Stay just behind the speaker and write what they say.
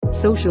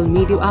Social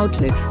media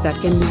outlets that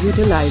can be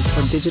utilized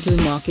for digital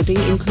marketing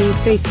include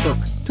Facebook,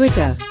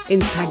 Twitter,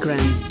 Instagram,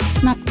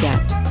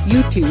 Snapchat,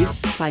 YouTube,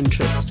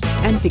 Pinterest,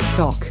 and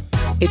TikTok.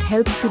 It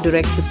helps to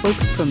direct the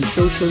folks from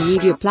social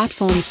media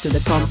platforms to the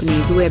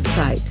company's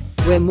website,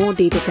 where more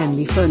data can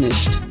be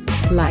furnished.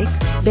 Like,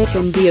 there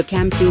can be a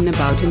campaign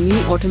about a new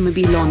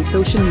automobile on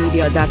social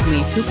media that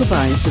may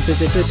supervise the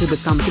visitor to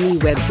the company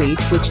webpage,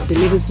 which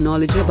delivers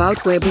knowledge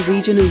about where the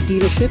regional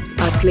dealerships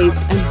are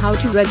placed and how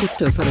to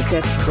register for a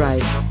test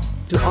drive.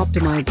 To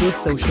optimize your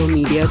social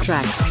media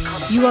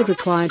tracks, you are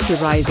required to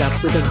rise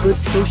up with a good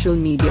social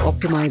media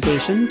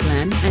optimization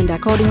plan and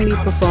accordingly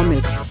perform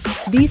it.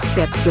 These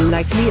steps will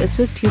likely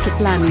assist you to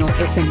plan your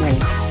SMO.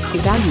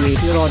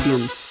 Evaluate your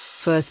audience.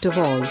 First of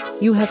all,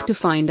 you have to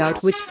find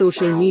out which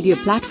social media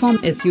platform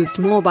is used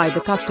more by the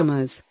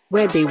customers,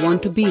 where they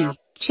want to be.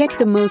 Check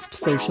the most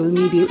social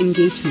media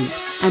engagement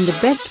and the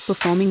best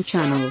performing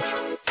channel.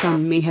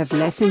 Some may have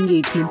less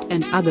engagement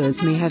and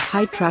others may have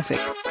high traffic.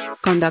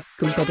 Conduct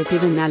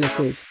competitive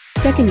analysis.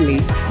 Secondly,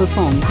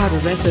 perform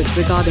thorough research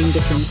regarding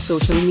different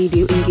social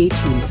media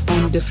engagements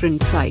on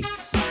different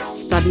sites.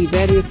 Study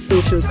various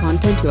social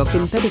content your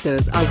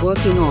competitors are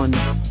working on.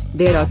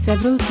 There are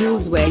several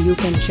tools where you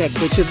can check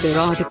which of their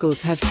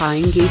articles have high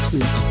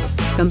engagement.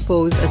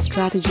 Compose a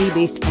strategy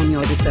based on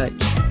your research.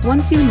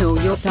 Once you know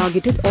your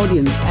targeted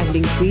audience and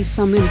increase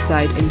some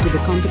insight into the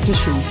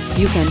competition,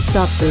 you can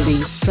start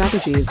building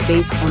strategies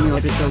based on your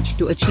research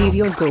to achieve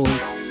your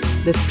goals.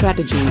 The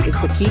strategy is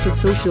the key to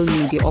social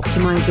media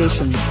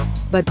optimization.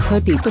 But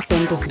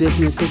 30% of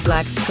businesses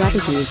lack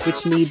strategies,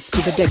 which leads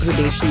to the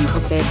degradation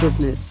of their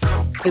business.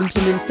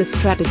 Implement the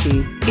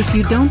strategy. If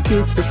you don't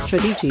use the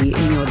strategy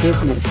in your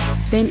business,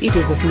 then it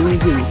is of no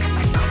use.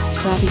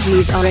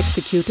 Strategies are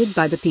executed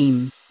by the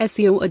team,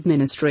 SEO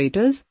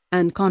administrators,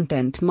 and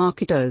content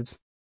marketers.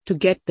 To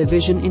get the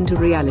vision into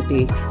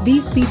reality,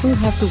 these people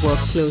have to work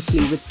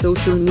closely with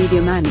social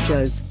media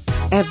managers.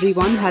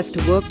 Everyone has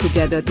to work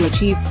together to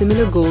achieve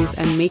similar goals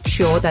and make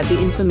sure that the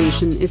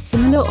information is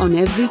similar on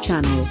every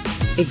channel.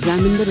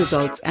 Examine the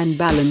results and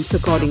balance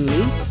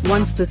accordingly.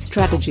 Once the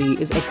strategy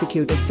is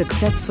executed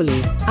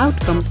successfully,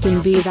 outcomes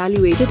can be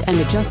evaluated and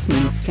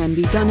adjustments can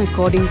be done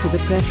according to the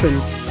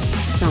preference.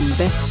 Some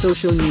best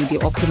social media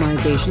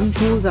optimization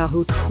tools are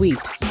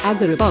Hootsuite,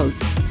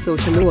 Agaripulse,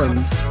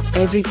 SocialOnf,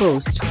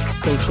 EveryPost,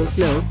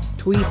 SocialFlow,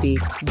 Tweepy,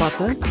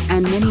 Buffer,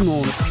 and many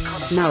more.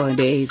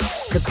 Nowadays,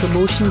 the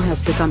promotion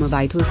has become a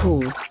vital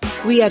tool.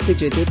 We at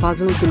Digital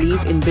Puzzle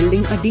believe in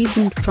building a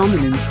decent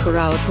prominence for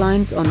our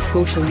clients on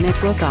social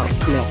network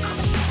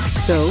outlets.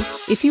 So,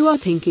 if you are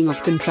thinking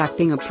of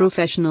contracting a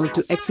professional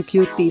to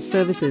execute these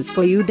services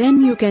for you,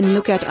 then you can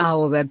look at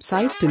our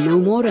website to know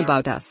more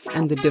about us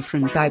and the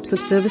different types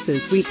of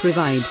services we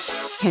provide.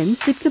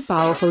 Hence, it's a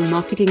powerful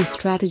marketing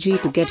strategy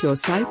to get your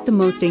site the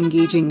most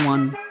engaging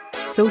one.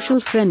 Social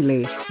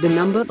friendly, the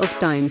number of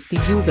times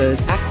the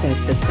users access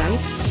the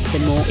sites, the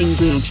more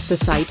engaged the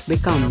site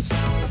becomes.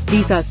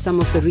 These are some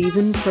of the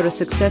reasons for a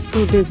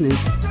successful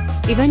business.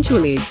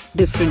 Eventually,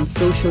 different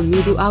social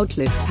media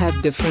outlets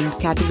have different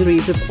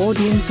categories of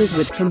audiences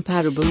with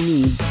comparable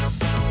needs.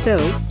 So,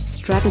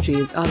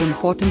 strategies are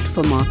important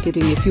for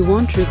marketing if you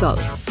want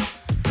results.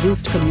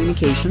 Boost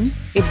communication.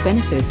 It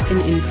benefits in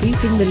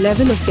increasing the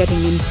level of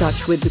getting in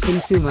touch with the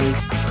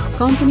consumers.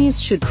 Companies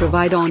should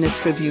provide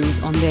honest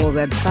reviews on their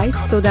websites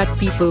so that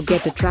people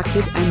get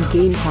attracted and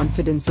gain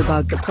confidence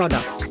about the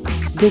product.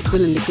 This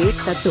will indicate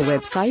that the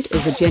website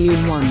is a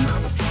genuine one.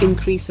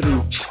 Increase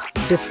reach.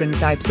 Different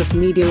types of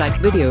media like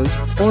videos,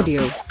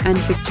 audio, and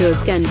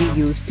pictures can be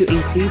used to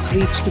increase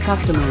reach to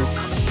customers.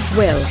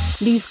 Well,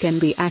 these can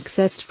be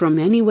accessed from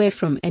anywhere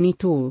from any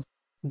tool.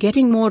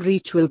 Getting more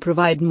reach will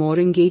provide more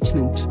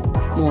engagement,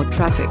 more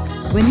traffic.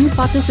 When you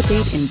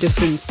participate in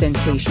different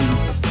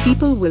sensations,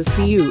 people will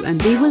see you and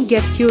they will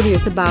get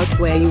curious about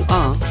where you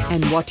are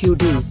and what you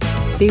do.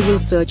 They will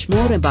search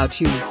more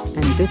about you,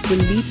 and this will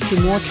lead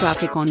to more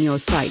traffic on your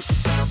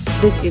sites.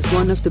 This is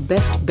one of the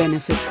best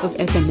benefits of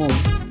SMO.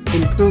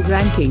 Improve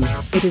ranking.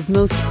 It is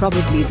most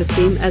probably the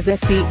same as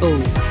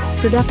SEO.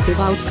 Productive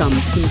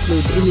outcomes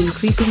include in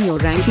increasing your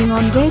ranking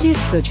on various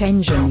search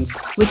engines,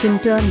 which in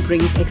turn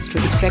brings extra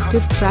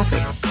effective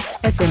traffic.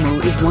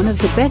 SMO is one of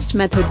the best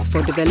methods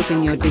for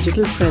developing your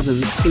digital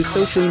presence through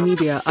social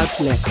media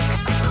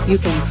outlets. You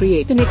can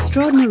create an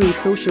extraordinary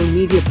social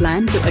media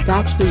plan to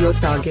attach to your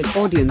target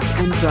audience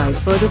and drive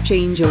further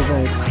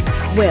changeovers.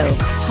 Well,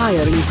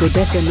 hiring good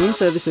SMO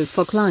services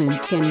for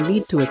clients can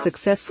lead to a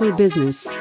successful business.